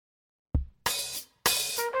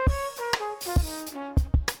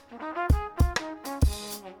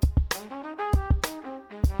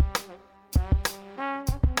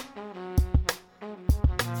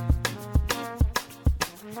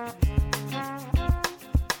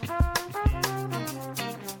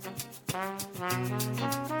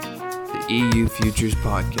EU Futures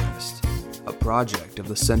Podcast, a project of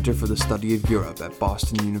the Center for the Study of Europe at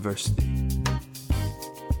Boston University.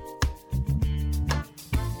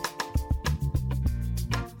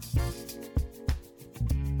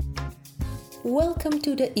 Welcome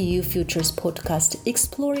to the EU Futures Podcast,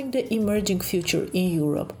 exploring the emerging future in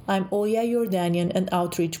Europe. I'm Oya Yordanian, an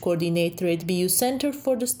outreach coordinator at BU Center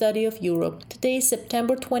for the Study of Europe. Today is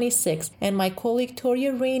September 26th, and my colleague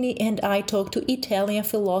Toria Rainey and I talk to Italian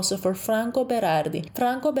philosopher Franco Berardi.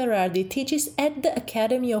 Franco Berardi teaches at the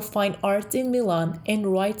Academy of Fine Arts in Milan and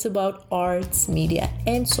writes about arts, media,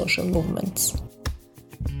 and social movements.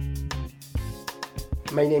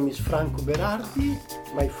 My name is Franco Berardi.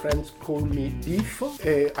 My friends call me Bifo.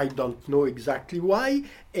 I don't know exactly why.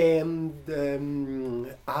 And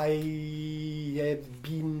I have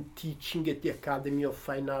been teaching at the Academy of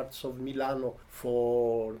Fine Arts of Milano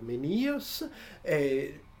for many years.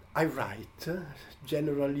 I write.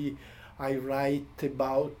 Generally, I write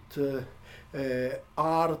about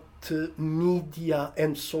art, media,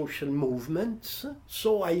 and social movements.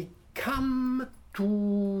 So I come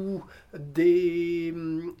to the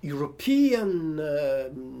European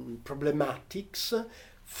problematics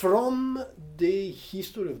from the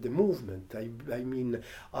history of the movement. I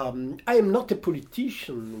am not a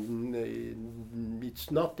politician.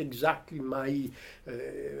 It's not exactly my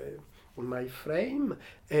frame.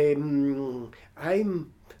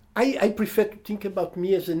 I prefer to think about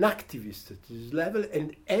me as an activist at this level,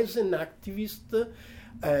 and as an activist,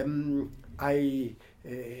 I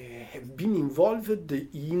have been involved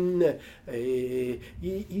in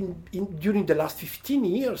during the last 15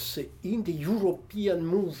 years in the European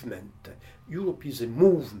movement. Europe is a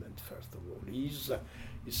movement, first of all. Is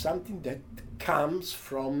something that comes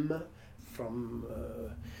from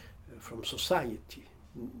society,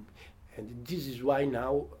 and this is why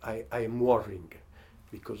now I am worrying,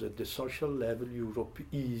 because at the social level Europe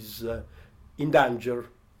is in danger.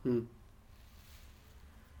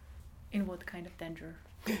 In what kind of danger?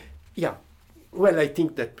 Yeah, well, I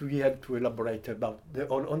think that we have to elaborate about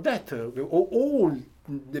on that. All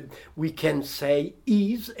we can say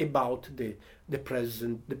is about the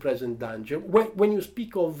present danger. When you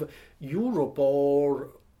speak of Europe or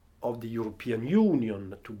of the European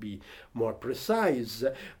Union, to be more precise,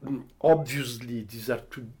 obviously these are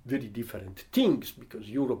two very different things, because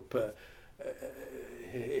Europe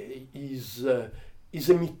is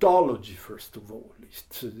a mythology, first of all.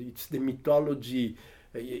 It's the mythology,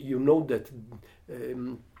 you know, that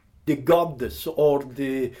the goddess or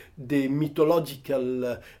the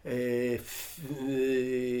mythological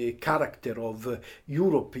character of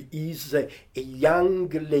Europe is a young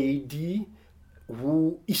lady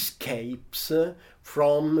who escapes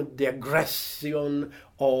from the aggression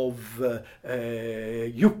of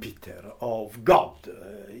Jupiter, of God,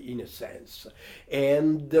 in a sense.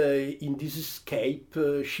 And in this escape,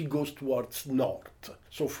 she goes towards north.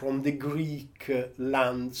 So from the Greek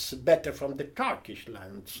lands, better from the Turkish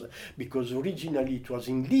lands, because originally it was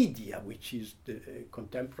in Lydia, which is the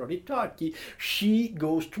contemporary Turkey. She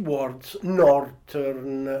goes towards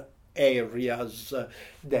northern areas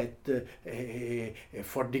that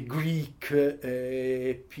for the Greek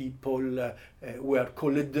people were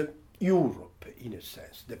called Europe, in a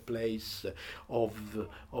sense, the place of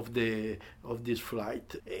this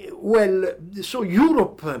flight. So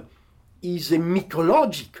Europe is a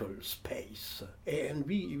mythological space, and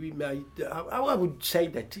we might I would say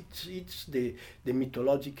that it's the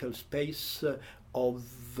mythological space of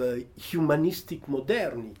humanistic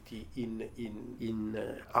modernity in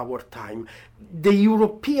our time. The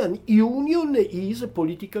European Union is a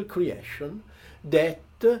political creation that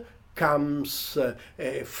comes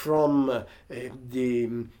from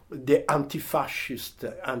the anti-fascist,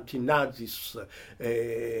 anti-Nazis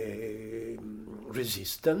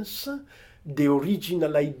resistance. The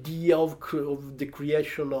original idea of the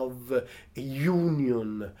creation of a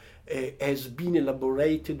union has been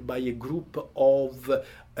elaborated by a group of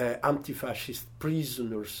anti-fascist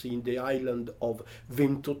prisoners in the island of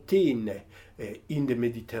Ventotene in the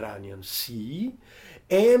Mediterranean Sea.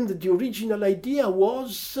 And the original idea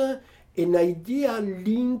was an idea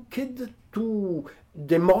linked to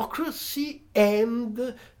democracy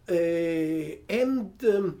and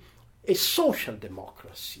a social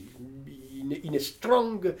democracy in a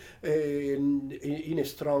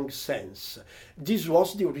strong sense. This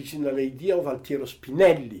was the original idea of Altiero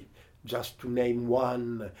Spinelli, just to name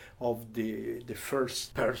one of the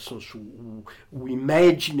first persons who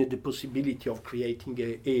imagined the possibility of creating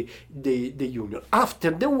the union. After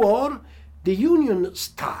the war, the union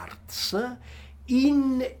starts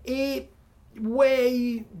in a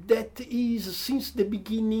way that is since the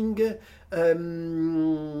beginning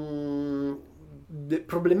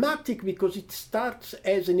problematic, because it starts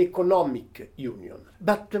as an economic union.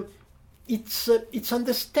 But it's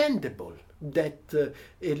understandable that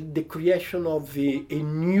the creation of a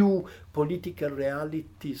new political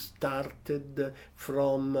reality started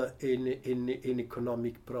from an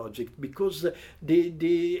economic project, because at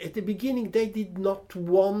the beginning they did not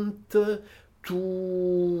want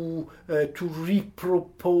to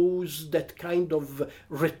repropose that kind of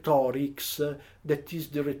rhetorics, that is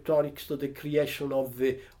the rhetorics of the creation of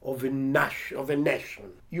a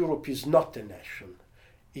nation. Europe is not a nation.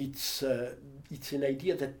 It's an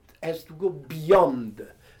idea that has to go beyond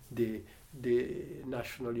the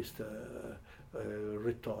nationalist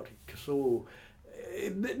rhetoric. So,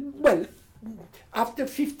 well, after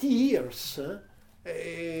 50 years,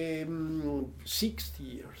 60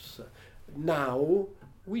 years, now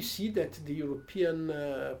we see that the European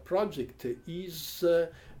project is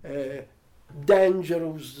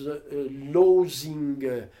dangerous,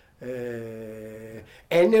 losing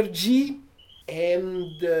energy,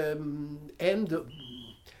 and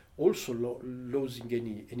also losing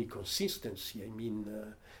any consistency. I mean,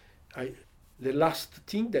 the last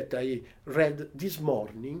thing that I read this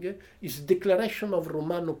morning is Declaration of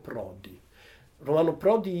Romano Prodi. Romano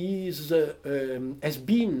Prodi has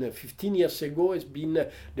been, 15 years ago, has been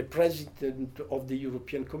the president of the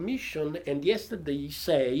European Commission, and yesterday he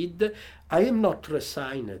said, I am not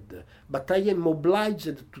resigned, but I am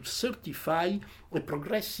obliged to certify a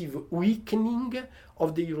progressive weakening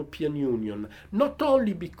of the European Union, not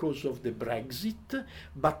only because of the Brexit,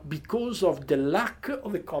 but because of the lack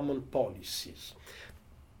of a common policies.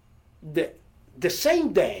 The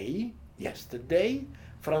same day, yesterday,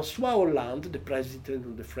 François Hollande, the president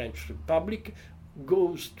of the French Republic,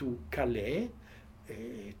 goes to Calais,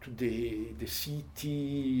 to the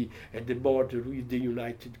city at the border with the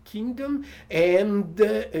United Kingdom, and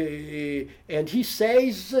he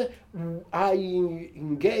says, I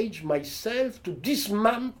engage myself to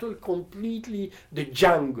dismantle completely the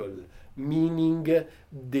jungle, meaning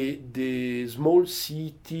the small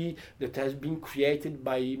city that has been created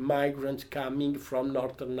by migrants coming from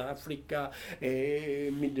Northern Africa,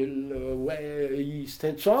 Middle East,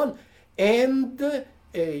 and so on. And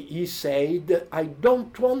he said, I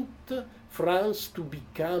don't want France to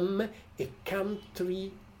become a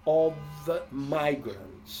country of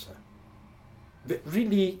migrants.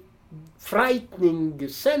 Really frightening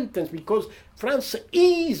sentence, because France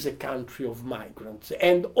is a country of migrants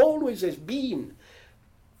and always has been.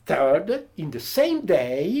 Third, in the same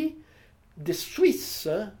day, the Swiss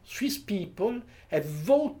people have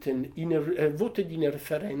voted in a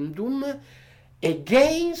referendum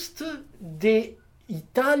against the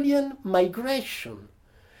Italian migration.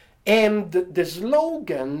 And the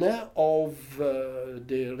slogan of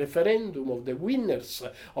the referendum, of the winners,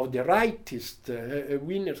 of the rightist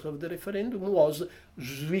winners of the referendum, was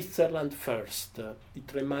Switzerland first.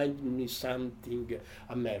 It reminded me something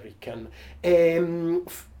American.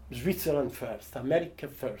 Switzerland first, America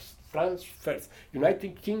first, France first,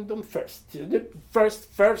 United Kingdom first.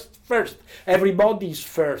 First. Everybody is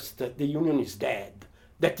first. The Union is dead.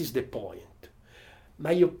 That is the point.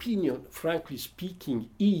 My opinion, frankly speaking,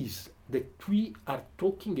 is that we are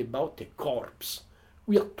talking about a corpse.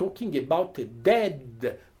 We are talking about a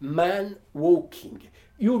dead man walking.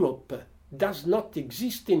 Europe does not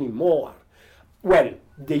exist anymore. Well,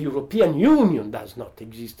 the European Union does not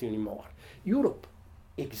exist anymore. Europe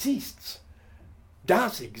exists,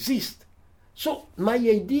 does exist. So my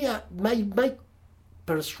idea, my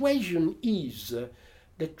persuasion is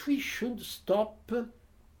that we should stop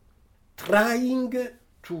trying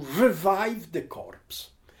to revive the corpse,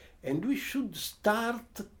 and we should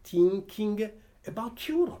start thinking about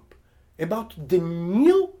Europe, about the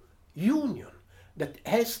new union that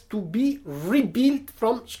has to be rebuilt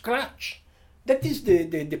from scratch. That is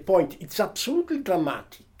the point. It's absolutely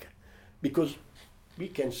dramatic, because we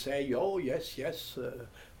can say, oh yes,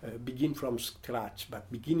 begin from scratch,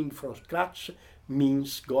 but beginning from scratch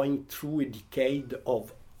means going through a decade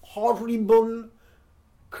of horrible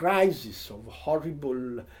crisis, of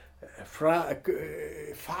horrible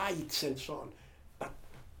fights and so on. But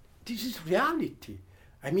this is reality.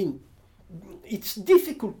 I mean, it's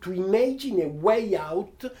difficult to imagine a way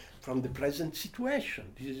out from the present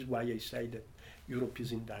situation. This is why I say that Europe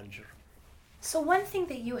is in danger. So one thing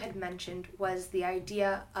that you had mentioned was the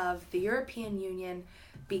idea of the European Union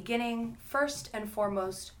beginning first and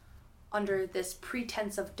foremost under this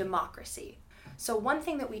pretense of democracy. So one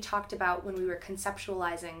thing that we talked about when we were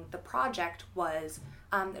conceptualizing the project was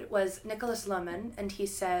It was Nicholas Luhmann, and he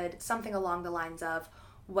said something along the lines of,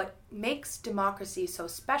 what makes democracy so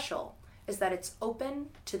special is that it's open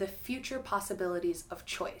to the future possibilities of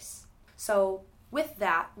choice. So with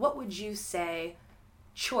that, what would you say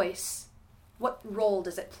choice, what role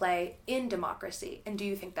does it play in democracy? And do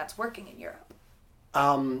you think that's working in Europe?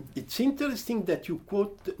 It's interesting that you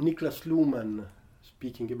quote Nicholas Luhmann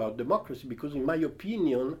speaking about democracy, because in my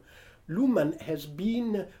opinion, Luhmann has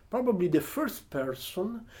been probably the first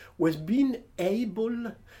person who has been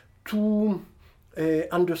able to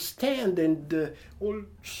understand and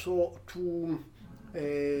also to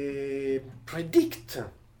predict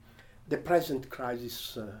the present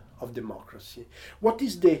crisis of democracy. What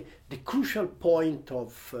is the crucial point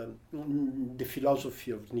of the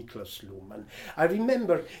philosophy of Nicholas Luhmann? I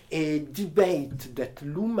remember a debate that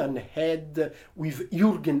Luhmann had with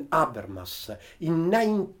Jürgen Habermas in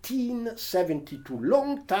 1972,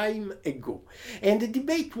 long time ago. And the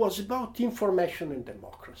debate was about information and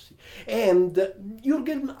democracy. And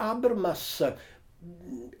Jürgen Habermas,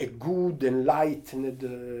 a good,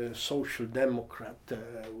 enlightened social democrat,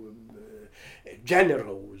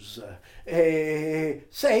 generous,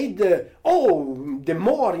 said, the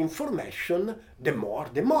more information, the more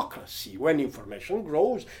democracy. When information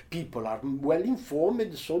grows, people are well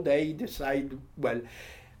informed, so they decide, well.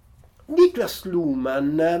 Nicholas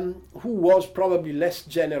Luhmann, who was probably less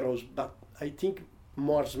generous, but I think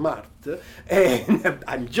more smart, and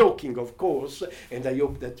I'm joking, of course, and I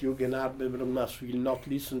hope that Jürgen Habermas will not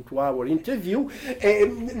listen to our interview.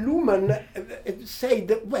 Luhmann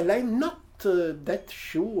said, well, I'm not that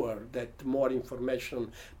sure that more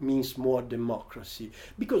information means more democracy,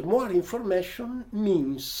 because more information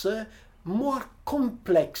means more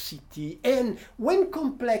complexity, and when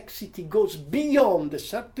complexity goes beyond a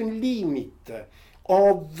certain limit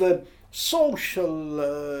of social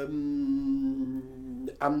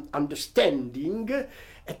understanding,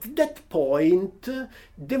 at that point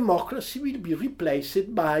democracy will be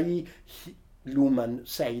replaced by, Luhmann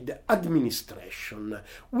said, administration.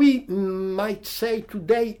 We might say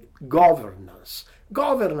today governance.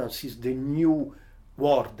 Governance is the new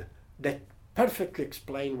word that perfectly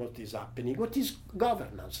explains what is happening. What is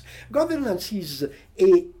governance? Governance is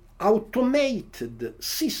an automated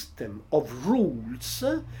system of rules,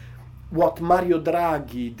 what Mario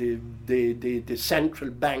Draghi, the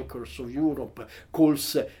central bankers of Europe,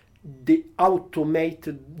 calls the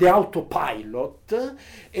autopilot.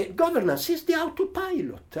 Governance is the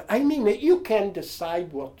autopilot. I mean, you can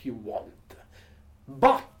decide what you want,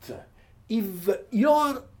 but if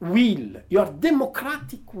your will, your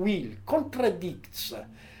democratic will, contradicts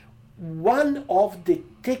one of the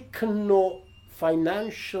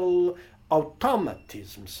techno-financial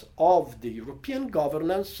automatisms of the European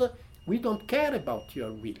governance, we don't care about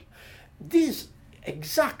your will. This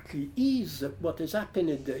exactly is what has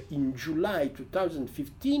happened in July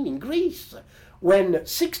 2015 in Greece, when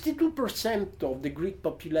 62% of the Greek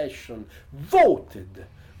population voted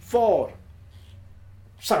for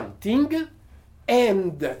something,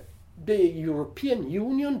 and the European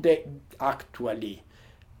Union, the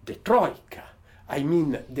Troika, I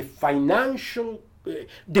mean the financial,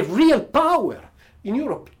 the real power in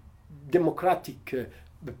Europe, democratic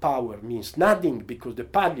power means nothing, because the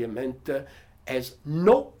parliament has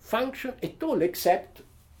no function at all except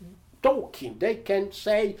talking. They can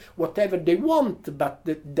say whatever they want, but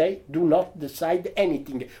they do not decide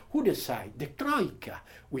anything. Who decides? The Troika,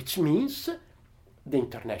 which means the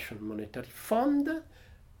International Monetary Fund,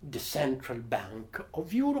 the Central Bank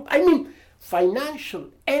of Europe. I mean,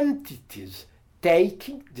 financial entities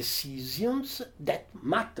taking decisions that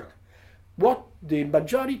matter. What the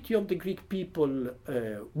majority of the Greek people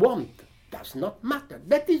want does not matter.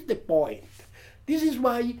 That is the point. This is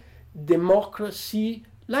why democracy,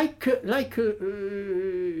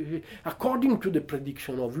 according to the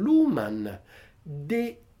prediction of Luhmann,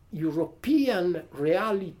 the European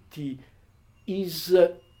reality is,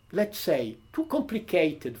 let's say, too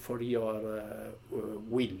complicated for your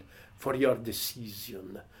will, for your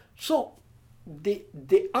decision. So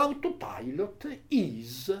the autopilot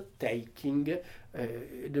is taking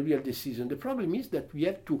the real decision. The problem is that we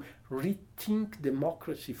have to rethink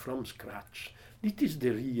democracy from scratch. This is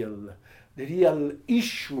the real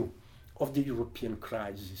issue of the European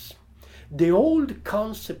crisis. The old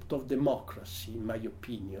concept of democracy, in my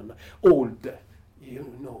opinion,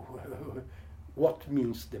 what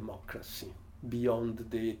means democracy beyond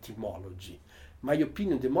the etymology? My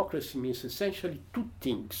opinion, democracy means essentially two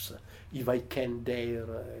things, if I can dare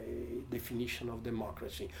a definition of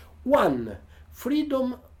democracy. One,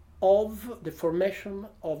 freedom of the formation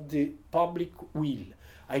of the public will.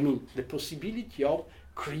 I mean, the possibility of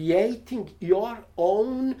creating your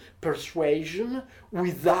own persuasion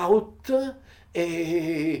without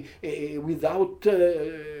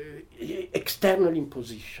external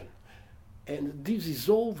imposition. And this is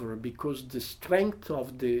over because the strength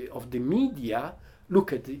of the media.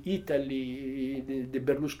 Look at Italy, the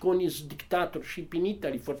Berlusconi's dictatorship in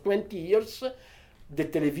Italy for 20 years. The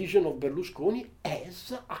television of Berlusconi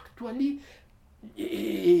has actually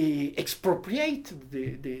expropriated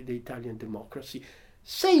the Italian democracy.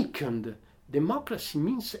 Second, democracy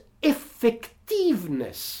means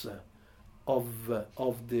effectiveness of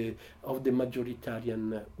the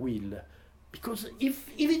majoritarian will, because if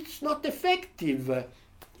it's not effective,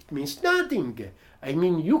 it means nothing. I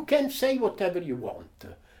mean, you can say whatever you want,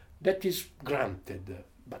 that is granted,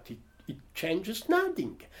 but it changes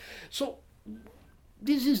nothing. So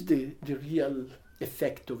this is the real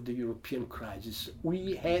effect of the European crisis.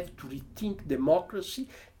 We have to rethink democracy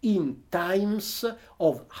in times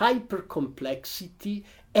of hypercomplexity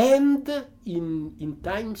and in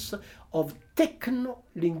times of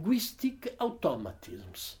technolinguistic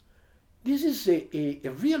automatisms. This is a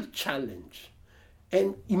real challenge.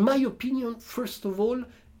 And in my opinion, first of all,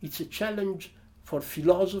 it's a challenge for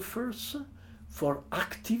philosophers, for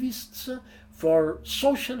activists, for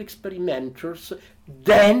social experimenters.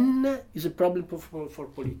 Then is a problem for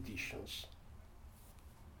politicians.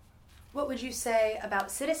 What would you say about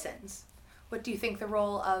citizens? What do you think the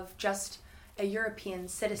role of just a European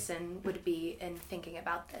citizen would be in thinking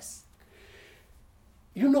about this?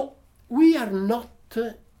 You know, we are not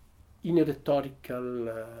in a rhetorical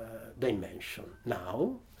dimension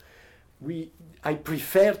now. I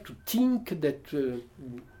prefer to think that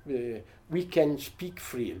we can speak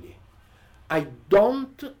freely. I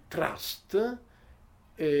don't trust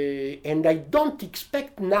and I don't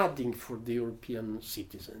expect nothing for the European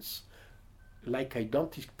citizens, like I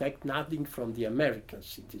don't expect nothing from the American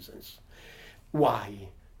citizens. Why?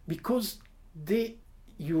 Because the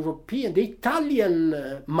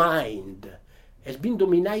Italian mind has been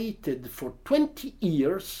dominated for 20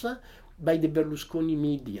 years by the Berlusconi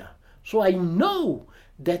media. So I know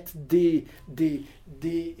that the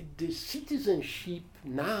citizenship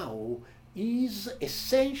now is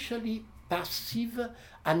essentially passive,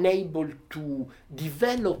 unable to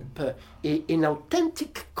develop an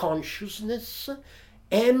authentic consciousness,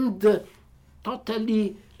 and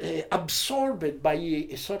totally absorbed by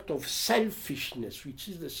a sort of selfishness, which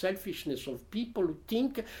is the selfishness of people who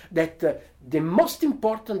think that the most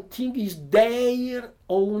important thing is their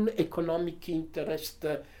own economic interest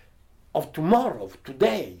of tomorrow, of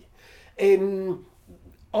today. And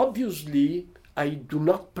obviously, I do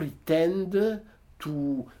not pretend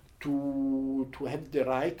to have the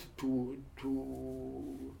right to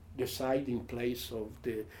decide in place of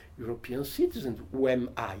the European citizens. Who am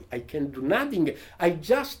I? I can do nothing. I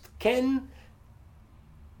just can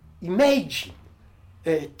imagine,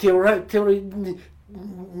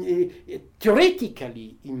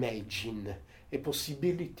 theoretically imagine a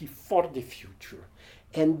possibility for the future.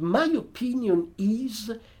 And my opinion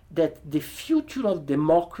is that the future of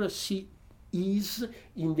democracy is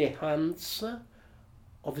in the hands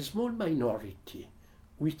of a small minority,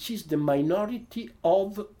 which is the minority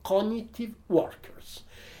of cognitive workers.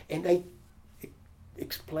 And I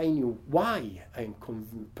explain you why I'm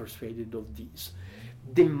persuaded of this.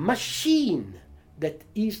 The machine that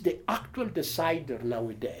is the actual decider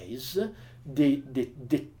nowadays, the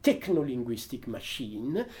technolinguistic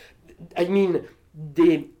machine, I mean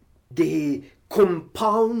the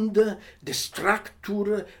compound, the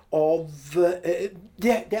structure of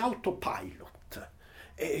the autopilot,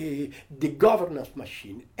 the governance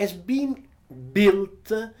machine, has been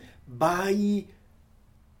built by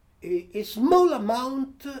a small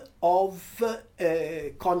amount of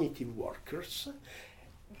cognitive workers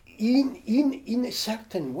in a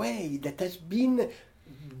certain way that has been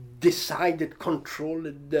decided,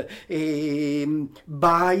 controlled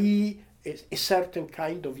by a certain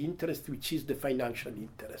kind of interest, which is the financial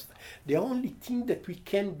interest. The only thing that we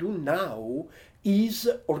can do now is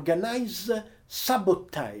organize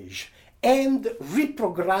sabotage and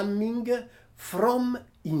reprogramming from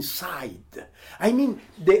inside. I mean,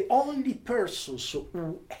 the only persons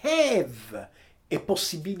who have a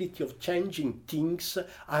possibility of changing things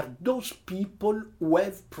are those people who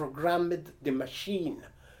have programmed the machine.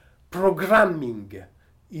 Programming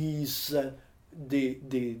is the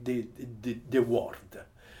word.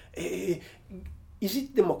 Is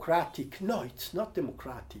it democratic? No, it's not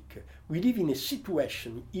democratic. We live in a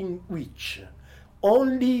situation in which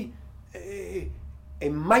only a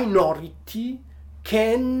minority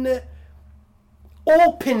can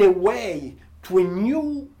open a way to a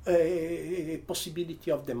new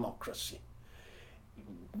possibility of democracy.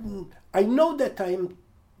 I know that I'm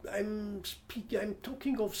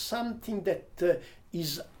talking of something that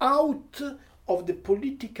is out of the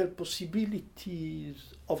political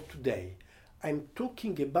possibilities of today. I'm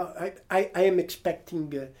talking about, I am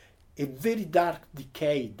expecting a very dark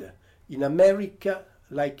decade in America,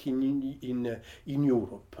 like in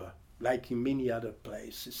Europe, like in many other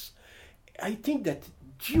places. I think that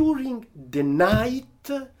during the night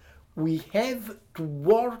we have to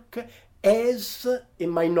work as a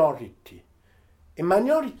minority. A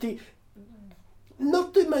minority,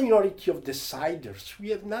 not a minority of deciders. We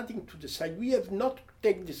have nothing to decide. We have not to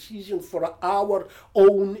take decisions for our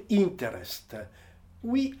own interest.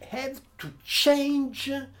 We have to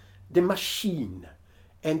change the machine.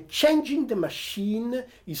 And changing the machine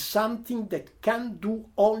is something that can do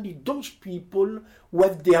only those people who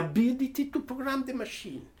have the ability to program the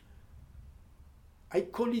machine. I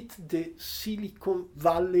call it the Silicon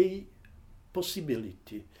Valley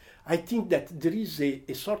possibility. I think that there is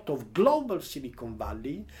a sort of global Silicon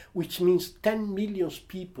Valley, which means 10 million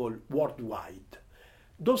people worldwide.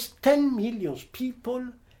 Those 10 million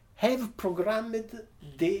people have programmed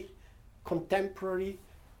the contemporary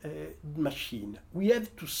machine. We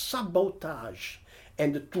have to sabotage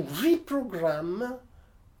and to reprogram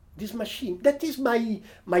this machine. That is my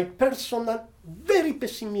personal, very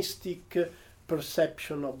pessimistic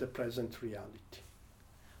perception of the present reality.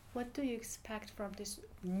 What do you expect from this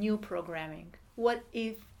new programming? What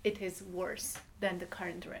if it is worse than the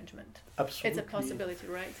current arrangement? Absolutely. It's a possibility,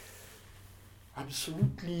 right?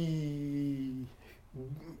 Absolutely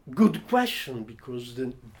good question, because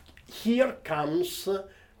here comes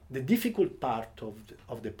the difficult part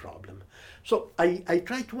of the problem. So I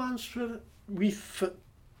try to answer with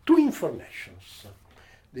two informations.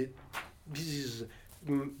 These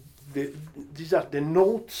are the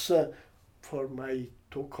notes for my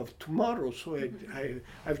talk of tomorrow. So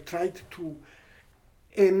I've tried to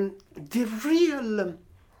the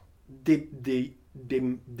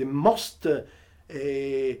most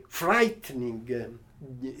frightening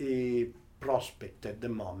prospect at the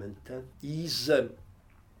moment is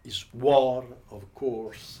war, of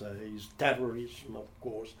course, is terrorism, of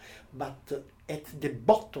course, but at the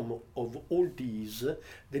bottom of all these,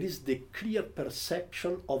 there is the clear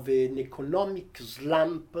perception of an economic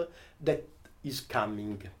slump that is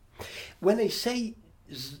coming. When I say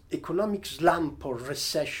economic slump or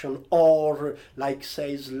recession, or like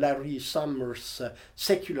says Larry Summers,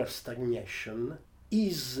 secular stagnation,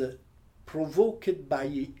 is provoked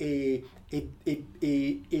by an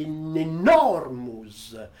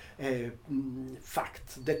enormous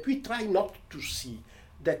fact that we try not to see,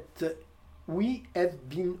 that we have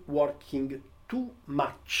been working too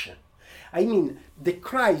much. I mean, the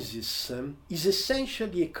crisis is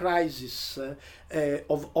essentially a crisis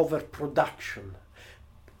of overproduction.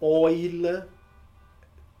 Oil,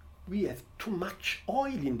 we have too much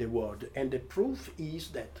oil in the world, and the proof is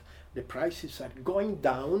that the prices are going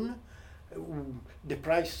down. The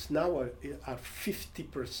prices now are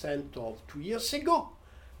 50% of 2 years ago.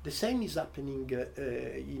 The same is happening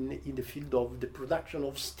in the field of the production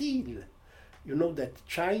of steel. You know that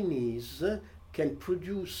Chinese can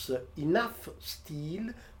produce enough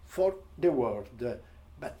steel for the world,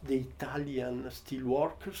 but the Italian steel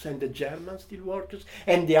workers and the German steel workers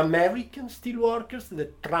and the American steel workers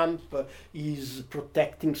that Trump is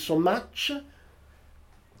protecting so much.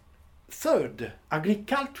 Third,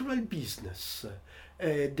 agricultural business.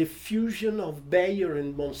 The fusion of Bayer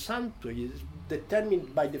and Monsanto is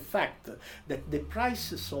determined by the fact that the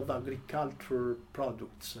prices of agricultural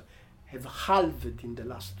products have halved in the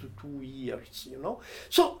last 2 years, you know.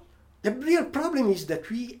 So the real problem is that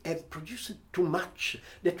we have produced too much,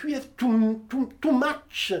 that we have too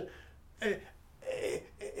much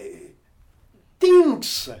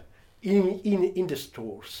things in the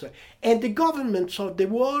stores. And the governments of the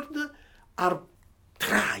world are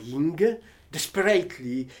trying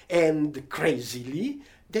desperately and crazily,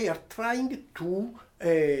 they are trying to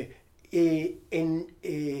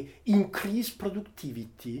increase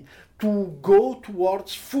productivity, to go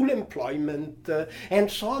towards full employment, and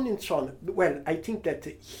so on and so on. Well, I think that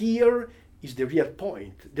here is the real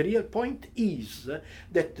point. The real point is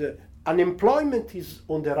that unemployment is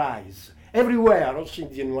on the rise everywhere, also in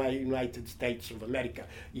the United States of America.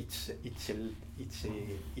 It's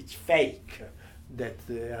fake that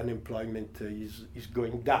unemployment is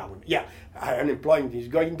going down. Yeah, unemployment is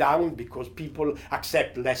going down because people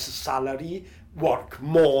accept less salary, work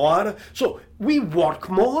more. So we work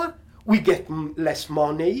more, we get less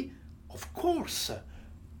money. Of course,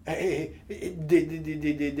 the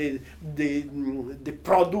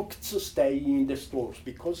products stay in the stores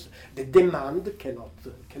because the demand cannot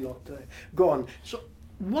go on. So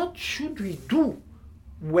what should we do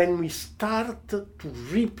when we start to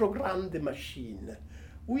reprogram the machine?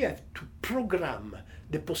 We have to program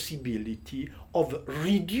the possibility of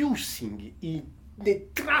reducing in a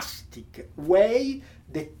drastic way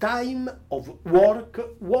the time of work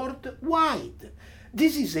worldwide.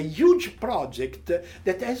 This is a huge project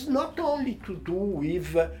that has not only to do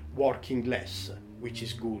with working less, which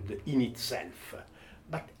is good in itself,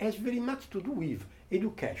 but has very much to do with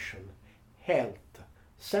education, health,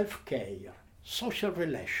 self-care, social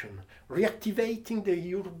relation, reactivating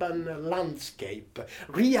the urban landscape,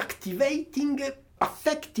 reactivating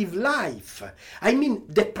affective life. I mean,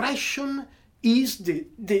 depression is the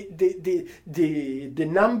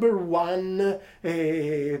number one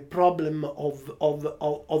problem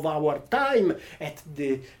of our time at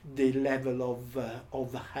the level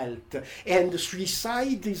of health, and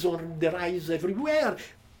suicide is on the rise everywhere.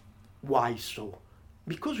 Why so?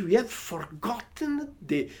 Because we have forgotten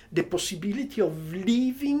the possibility of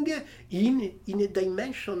living in a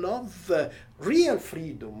dimension of real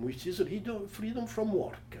freedom, which is freedom from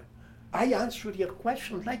work. I answer your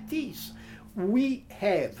question like this. We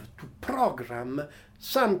have to program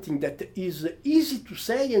something that is easy to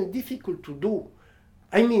say and difficult to do.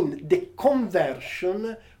 I mean, the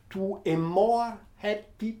conversion to a more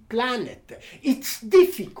happy planet. It's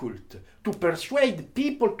difficult to persuade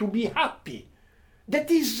people to be happy.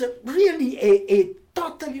 That is really a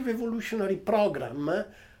totally revolutionary program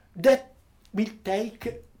that will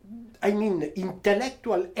take,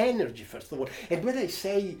 intellectual energy, first of all. And when I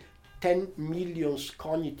say 10 million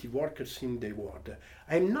cognitive workers in the world,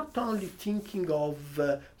 I'm not only thinking of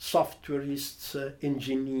softwareists,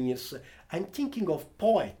 engineers, I'm thinking of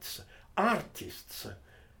poets, artists.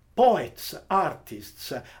 Poets,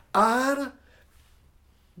 artists are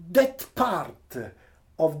that part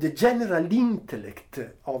of the general intellect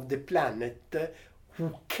of the planet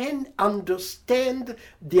who can understand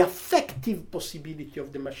the affective possibility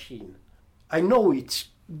of the machine. I know it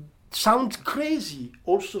sounds crazy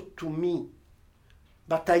also to me,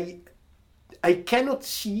 but I cannot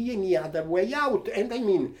see any other way out, and I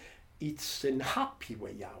mean, it's a happy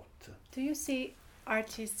way out. Do you see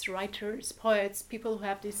artists, writers, poets, people who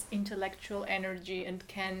have this intellectual energy and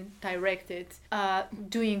can direct it,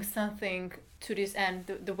 doing something to this end,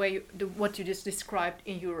 what you just described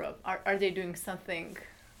in Europe? Are they doing something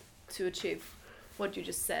to achieve what you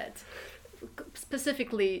just said?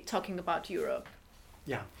 Specifically talking about Europe.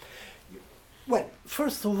 Yeah. Well,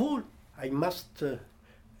 first of all, I must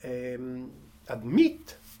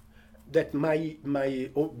admit that my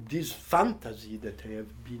this fantasy that I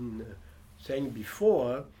have been saying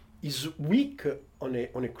before is weak on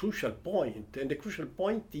a crucial point, and the crucial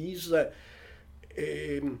point is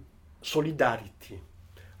solidarity.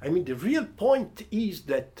 I mean, the real point is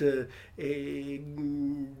that the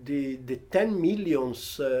 10 million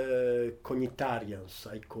cognitarians,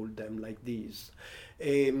 I call them like this,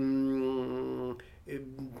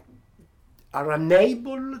 are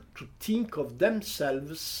unable to think of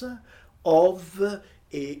themselves of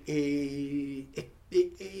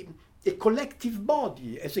a collective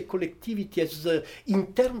body, as a collectivity, as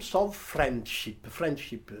in terms of friendship,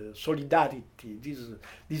 solidarity.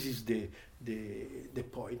 This is the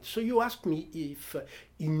point. So you ask me if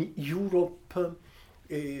in Europe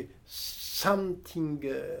something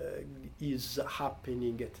is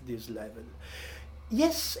happening at this level.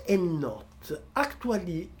 Yes and not.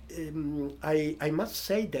 Actually, I must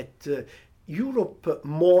say that Europe,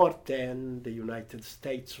 more than the United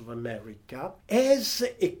States of America, has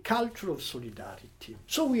a culture of solidarity.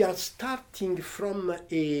 So we are starting from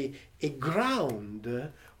a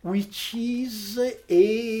ground which is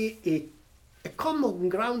a common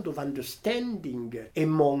ground of understanding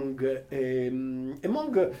among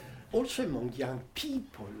young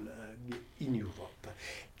people in Europe.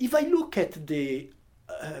 If I look at the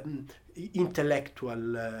intellectual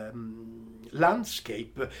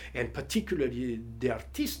landscape, and particularly the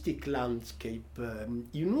artistic landscape in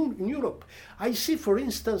Europe, I see, for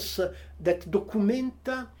instance, that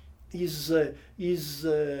Documenta is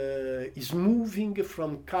moving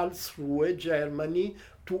from Karlsruhe, Germany,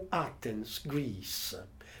 to Athens, Greece.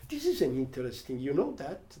 This is an interesting, you know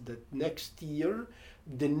that next year,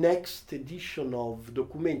 the next edition of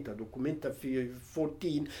Documenta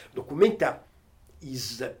 14, Documenta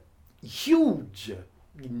is huge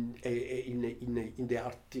in the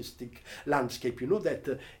artistic landscape. You know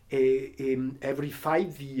that every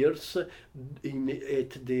 5 years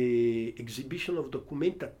at the exhibition of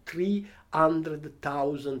Documenta,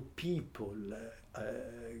 300,000 people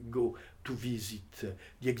go to visit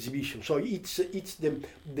the exhibition. So it's the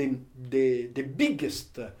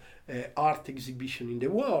biggest art exhibition in the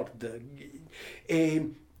world.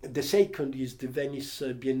 The second is the Venice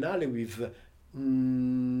Biennale with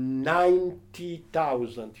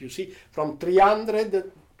 90,000. You see, from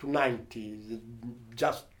 300 to 90,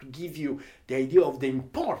 just to give you the idea of the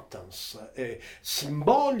importance,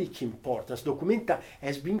 symbolic importance. Documenta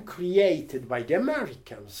has been created by the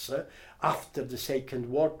Americans after the Second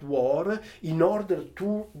World War in order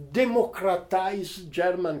to democratize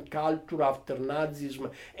German culture after Nazism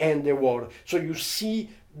and the war. So you see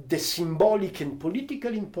the symbolic and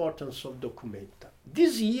political importance of Documenta.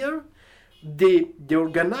 This year, the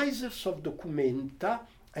organizers of Documenta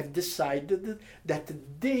have decided that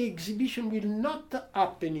the exhibition will not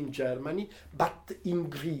happen in Germany, but in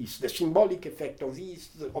Greece. The symbolic effect of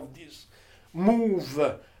this move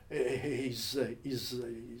is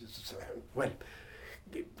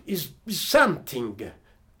something.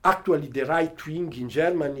 Actually, the right wing in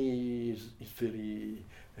Germany is very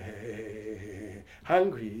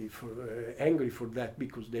angry for that,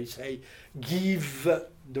 because they say give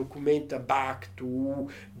Documenta back to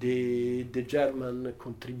the German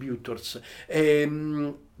contributors,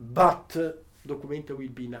 but Documenta will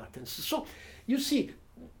be in Athens. So you see,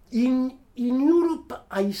 in Europe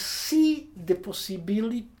I see the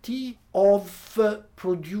possibility of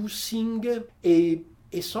producing a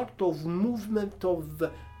sort of movement of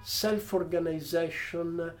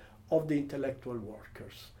self-organization of the intellectual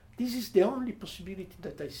workers. This is the only possibility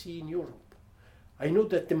that I see in Europe. I know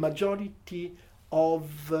that the majority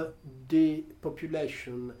of the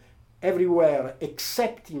population everywhere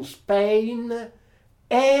except in Spain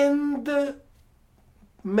and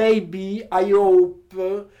maybe, I hope,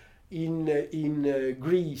 in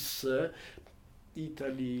Greece,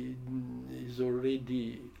 Italy is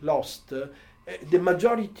already lost, the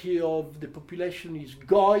majority of the population is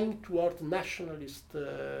going toward nationalist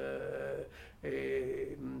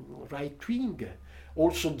right wing.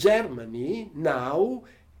 Also Germany now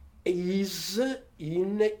is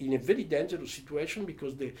in a very dangerous situation,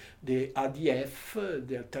 because the ADF,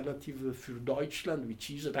 the Alternative für Deutschland,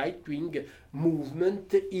 which is a right-wing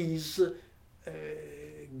movement, is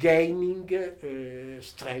gaining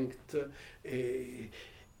strength.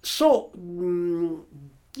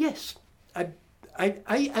 Yes, I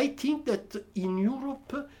think that in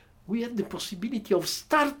Europe we have the possibility of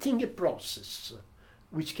starting a process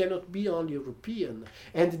which cannot be only European.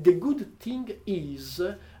 And the good thing is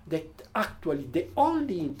that actually the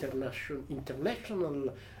only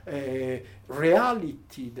international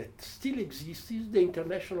reality that still exists is the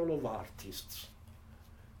International of Artists.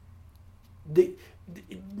 In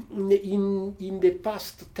the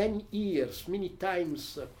past 10 years, many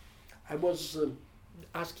times I was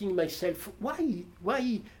asking myself, why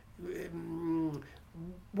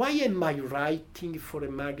am I writing for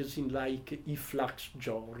a magazine like Flux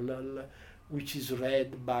Journal, which is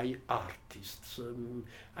read by artists?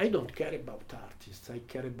 I don't care about artists, I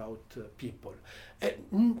care about people.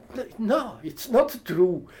 No, it's not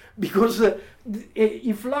true, because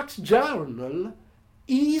Flux Journal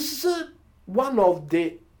is one of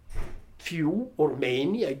the few, or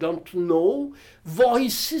many, I don't know,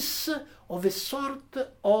 voices of a sort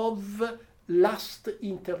of last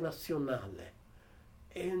internationale,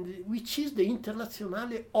 and which is the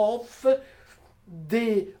internationale of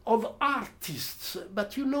artists.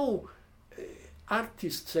 But you know,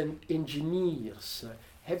 artists and engineers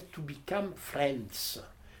have to become friends.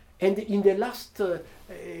 And in the last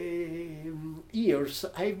years,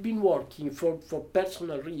 I've been working, for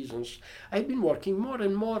personal reasons, I've been working more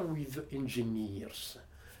and more with engineers,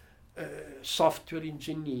 software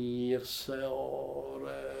engineers or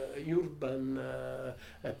urban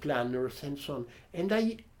planners and so on. And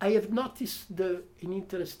I have noticed an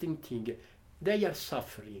interesting thing. They are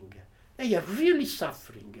suffering. They are really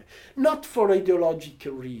suffering. Not for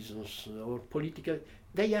ideological reasons or political.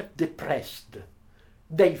 They are depressed.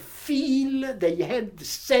 They feel, they have the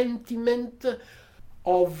sentiment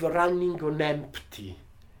of running on empty.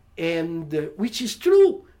 And which is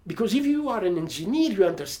true, because if you are an engineer, you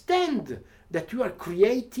understand that you are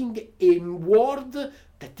creating a world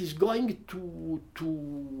that is going to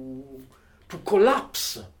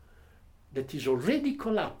collapse, that is already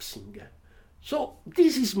collapsing. So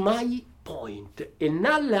this is my point, an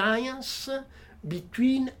alliance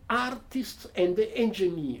between artists and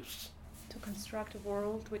engineers. To construct a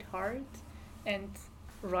world with heart and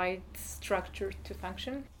right structure to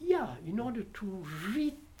function? Yeah, in order to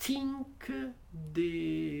rethink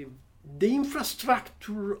the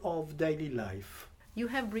infrastructure of daily life. You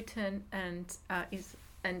have written, and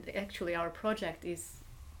actually our project is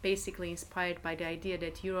basically inspired by the idea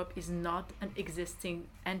that Europe is not an existing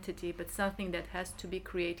entity, but something that has to be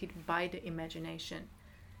created by the imagination.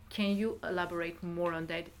 Can you elaborate more on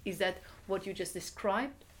that? Is that what you just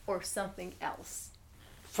described or something else?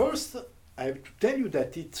 First, I have to tell you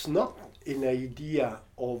that it's not an idea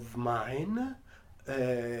of mine,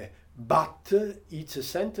 but it's a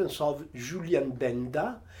sentence of Julien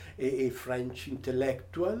Benda, a French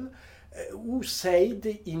intellectual, who said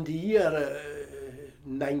in the year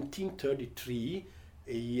 1933,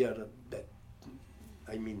 a year that,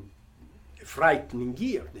 a frightening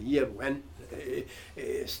year, the year when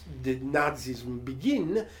the Nazism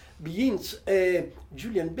begins,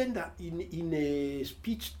 Julien Benda, in a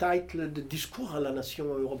speech titled Discours à la Nation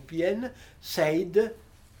Européenne, said,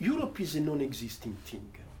 Europe is a non-existing thing.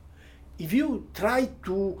 If you try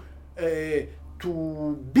to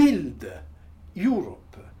build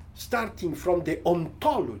Europe, starting from the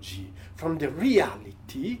ontology, from the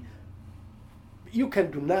reality, you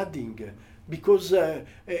can do nothing. Because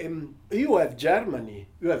you have Germany,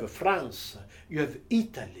 you have France, you have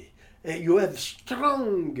Italy, you have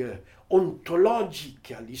strong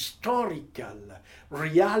ontological, historical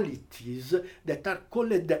realities that are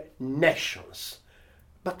called nations.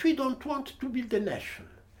 But we don't want to build a nation.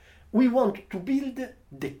 We want to build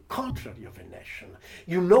the contrary of a nation.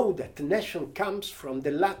 You know that nation comes from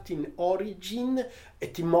the Latin origin,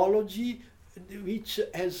 etymology, which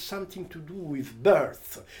has something to do with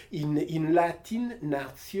birth. In Latin,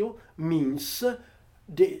 natio means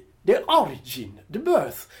the origin, the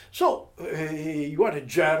birth. So you are a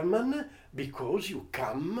German because you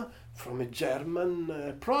come from a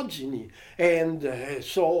German progeny, and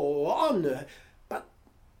so on. But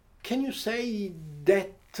can you say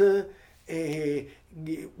that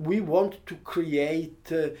we want to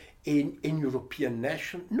create an European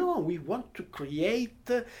nation? No, we want to create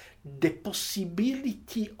the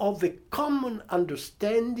possibility of a common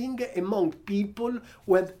understanding among people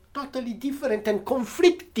who have totally different and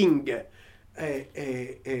conflicting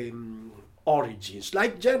origins,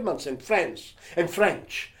 like Germans and French.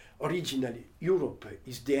 Originally, Europe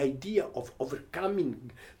is the idea of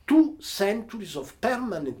overcoming 2 centuries of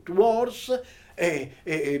permanent wars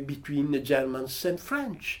between the Germans and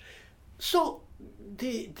French. So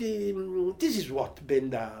this is what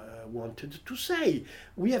Benda wanted to say.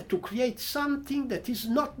 We have to create something that is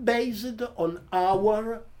not based on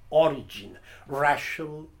our origin,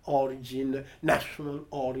 racial origin, national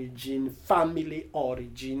origin, family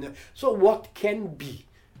origin. So what can be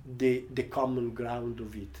the common ground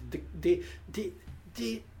of it?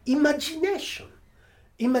 The imagination.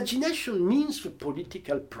 Imagination means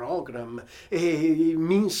political program,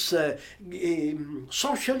 means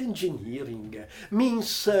social engineering,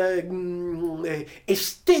 means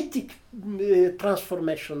aesthetic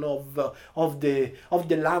transformation of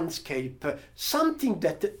the landscape, something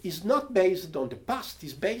that is not based on the past,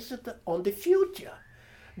 is based on the future.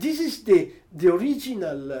 This is the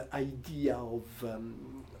original idea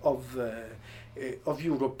of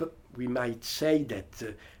Europe. We might say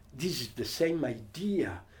that this is the same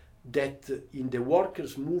idea that in the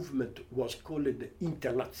workers' movement was called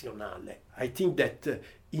internazionale. I think that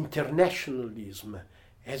internationalism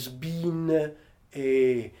has been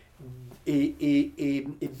a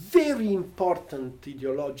very important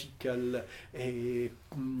ideological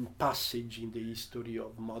passage in the history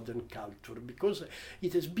of modern culture, because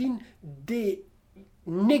it has been the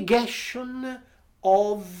negation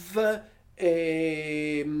of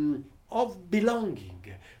belonging.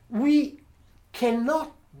 We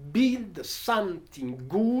cannot build something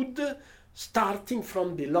good starting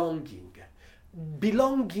from belonging.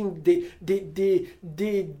 Belonging, the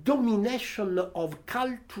domination of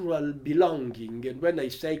cultural belonging, and when I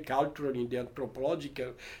say cultural in the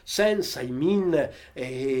anthropological sense, I mean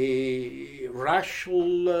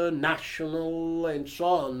racial, national, and so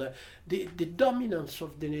on. The dominance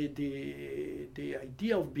of the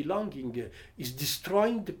idea of belonging is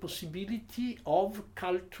destroying the possibility of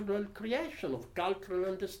cultural creation, of cultural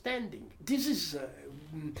understanding. This is,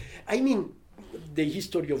 the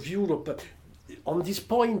history of Europe. On this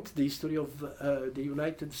point, the history of the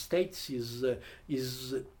United States is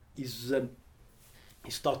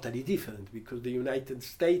totally different, because the United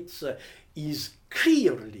States is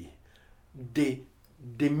clearly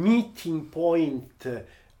the meeting point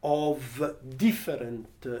of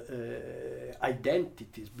different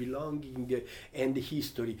identities, belonging, and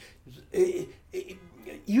history.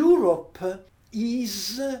 Europe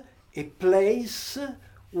is a place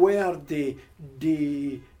where the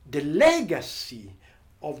legacy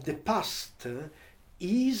of the past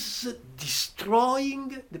is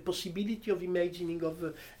destroying the possibility of imagining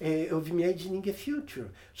a future.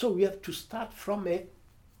 So we have to start from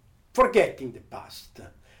forgetting the past,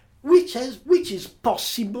 which is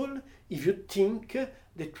possible if you think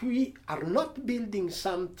that we are not building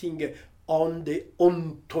something on the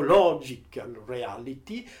ontological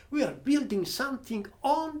reality, we are building something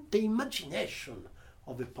on the imagination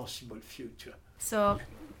of a possible future. So,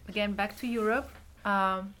 again, back to Europe.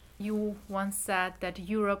 You once said that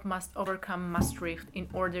Europe must overcome Maastricht in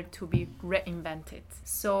order to be reinvented.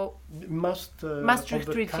 So,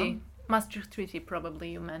 Maastricht Treaty. Maastricht Treaty,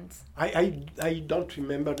 probably you meant. I don't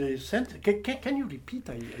remember the sentence. Can you repeat?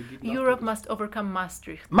 I did not. Europe must overcome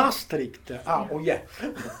Maastricht. Maastricht. Oh yeah.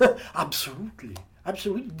 Absolutely.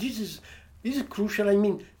 This is crucial. I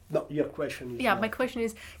mean, no, your question is. Yeah, my question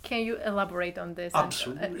is, can you elaborate on this?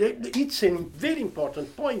 Absolutely. It's a very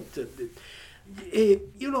important point.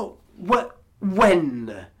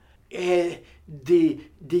 When the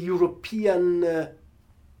European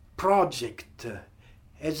project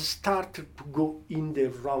has started to go in the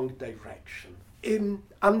wrong direction.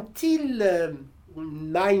 Until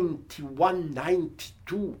 91,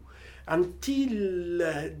 92, until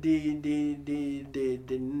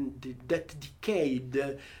that decade,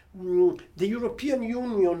 the European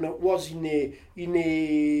Union was in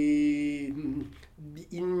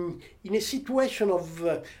a situation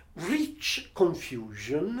of rich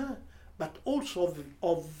confusion, but also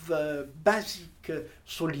of basic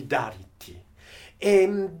solidarity.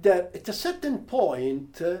 And at a certain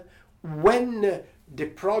point, when the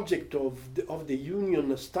project of the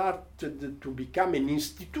Union started to become an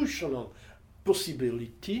institutional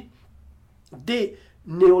possibility, the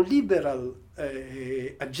neoliberal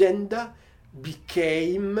agenda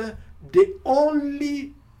became the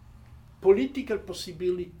only political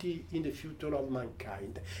possibility in the future of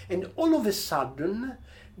mankind. And all of a sudden,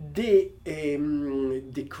 the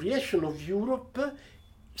creation of Europe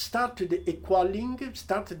started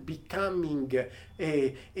becoming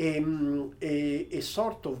a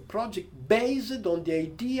sort of project based on the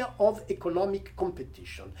idea of economic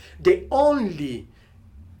competition. The only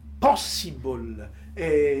possible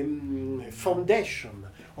foundation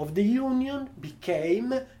of the Union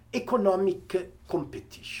became economic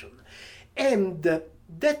competition. And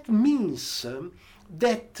that means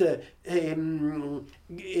that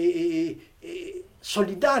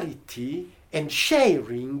solidarity and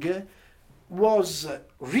sharing was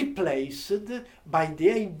replaced by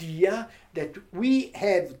the idea that we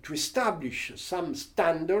have to establish some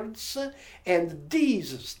standards, and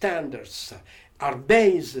these standards are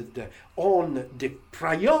based on the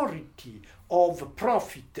priority of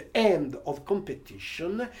profit and of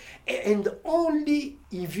competition, and only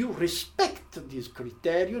if you respect this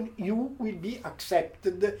criterion you will be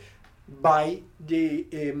accepted by the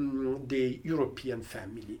European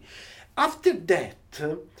family. After that,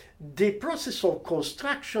 the process of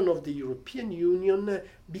construction of the European Union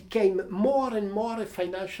became more and more a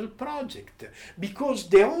financial project, because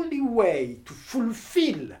the only way to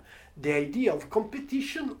fulfill the idea of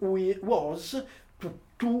competition was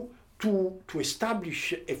to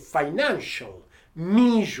establish a financial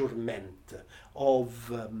measurement of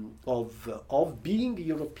being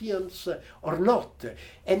Europeans or not.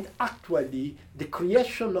 And actually the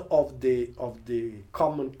creation of the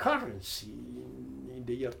common currency in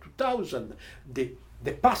the year 2000, the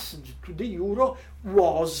passage to the euro,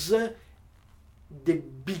 was the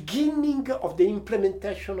beginning of the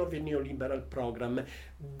implementation of a neoliberal program.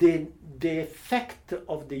 The effect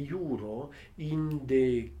of the euro in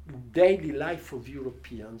the daily life of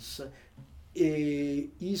Europeans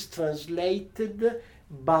is translated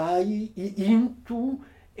into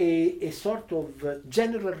a sort of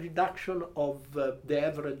general reduction of the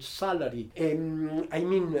average salary.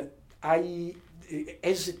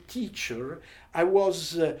 As a teacher, I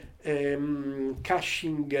was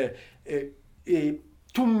cashing 2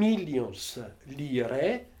 million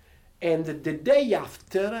lire, and the day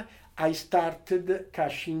after I started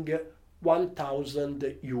cashing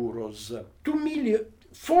 1,000 euros. 2 million,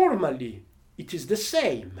 formally it is the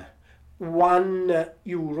same. 1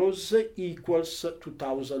 euros equals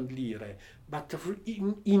 2,000 lire. But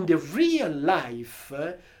in the real life,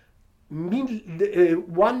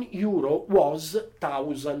 1 euro was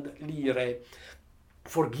 1,000 lire.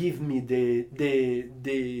 Forgive me the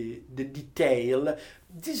detail.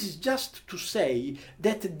 This is just to say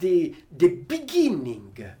that the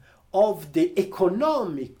beginning of the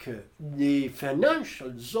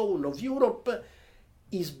financial zone of Europe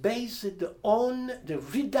is based on the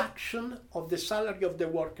reduction of the salary of the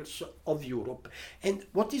workers of Europe. And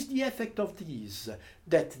what is the effect of this?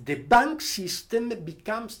 That the bank system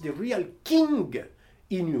becomes the real king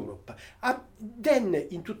in Europe. Then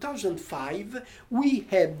in 2005 we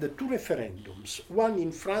had 2 referendums, one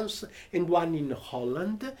in France and one in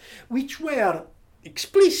Holland, which were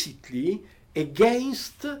explicitly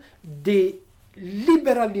against the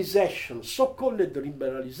liberalization, so-called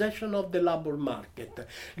liberalization of the labor market.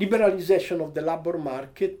 Liberalization of the labor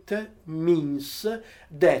market means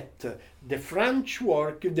that the French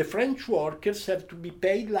workers have to be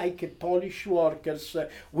paid like Polish workers,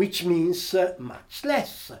 which means much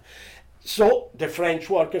less. So the French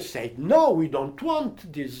workers said, no, we don't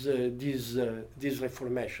want this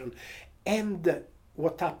reformation. And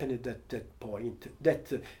what happened at that point? That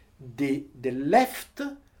the left,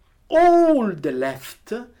 all the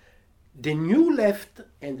left, the new left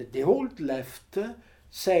and the old left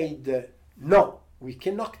said, no, we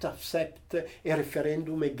cannot accept a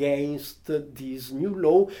referendum against this new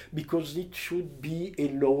law because it should be a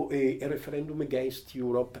referendum against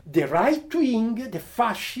Europe. The right wing, the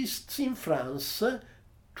fascists in France,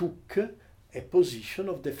 took a position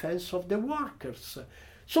of defense of the workers.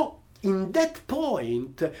 So in that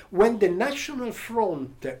point, when the National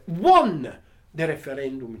Front won the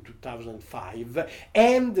referendum in 2005,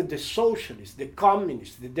 and the socialists, the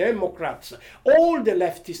communists, the Democrats, all the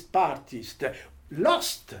leftist parties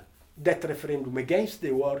lost that referendum against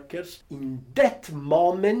the workers, in that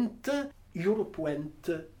moment Europe went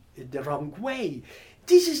the wrong way.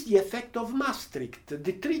 This is the effect of Maastricht.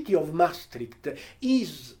 The Treaty of Maastricht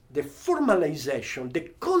is the formalization,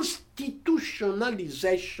 the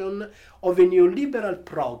constitutionalization of a neoliberal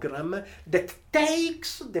program that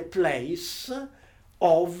takes the place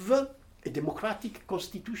of a democratic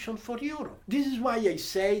constitution for Europe. This is why I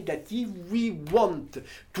say that if we want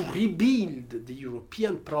to rebuild the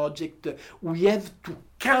European project, we have to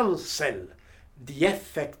cancel the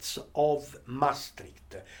effects of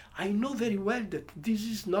Maastricht. I know very well that this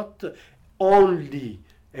is not only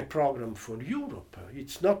a program for Europe.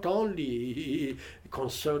 It's not only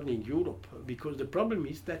concerning Europe, because the problem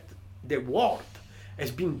is that the world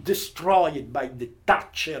has been destroyed by the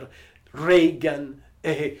Thatcher-Reagan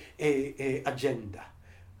agenda.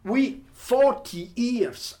 40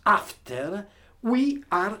 years after, we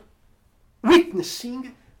are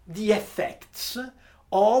witnessing the effects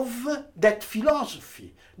of that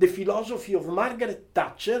philosophy, the philosophy of Margaret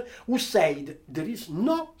Thatcher, who said there is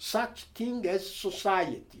no such thing as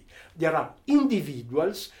society. There are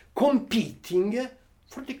individuals competing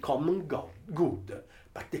for the common good.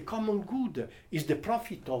 But the common good is the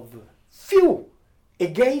profit of few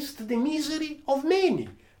against the misery of many.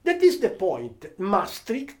 That is the point.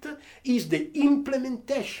 Maastricht is the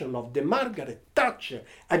implementation of the Margaret Thatcher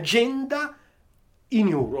agenda in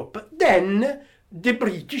Europe. Then the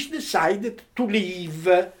British decided to leave.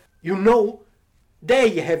 You know,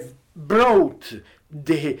 they have brought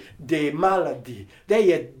the malady,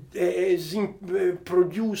 they had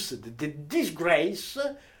produced the disgrace,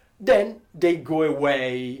 then they go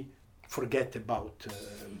away, forget about,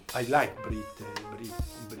 I like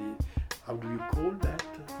how do you call that?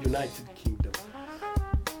 United Kingdom.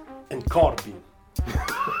 And Corbyn.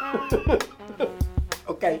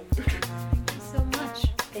 Okay. Thank you so much.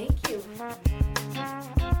 Thank you.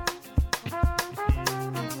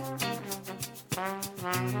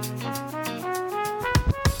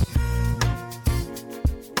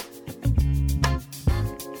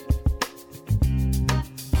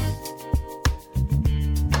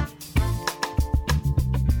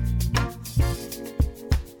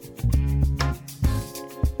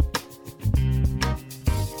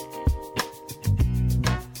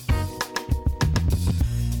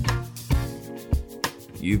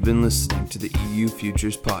 You've been listening to the EU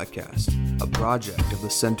Futures Podcast, a project of the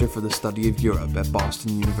Center for the Study of Europe at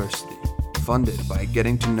Boston University, funded by a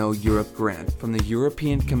Getting to Know Europe grant from the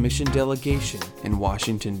European Commission delegation in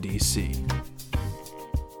Washington, D.C.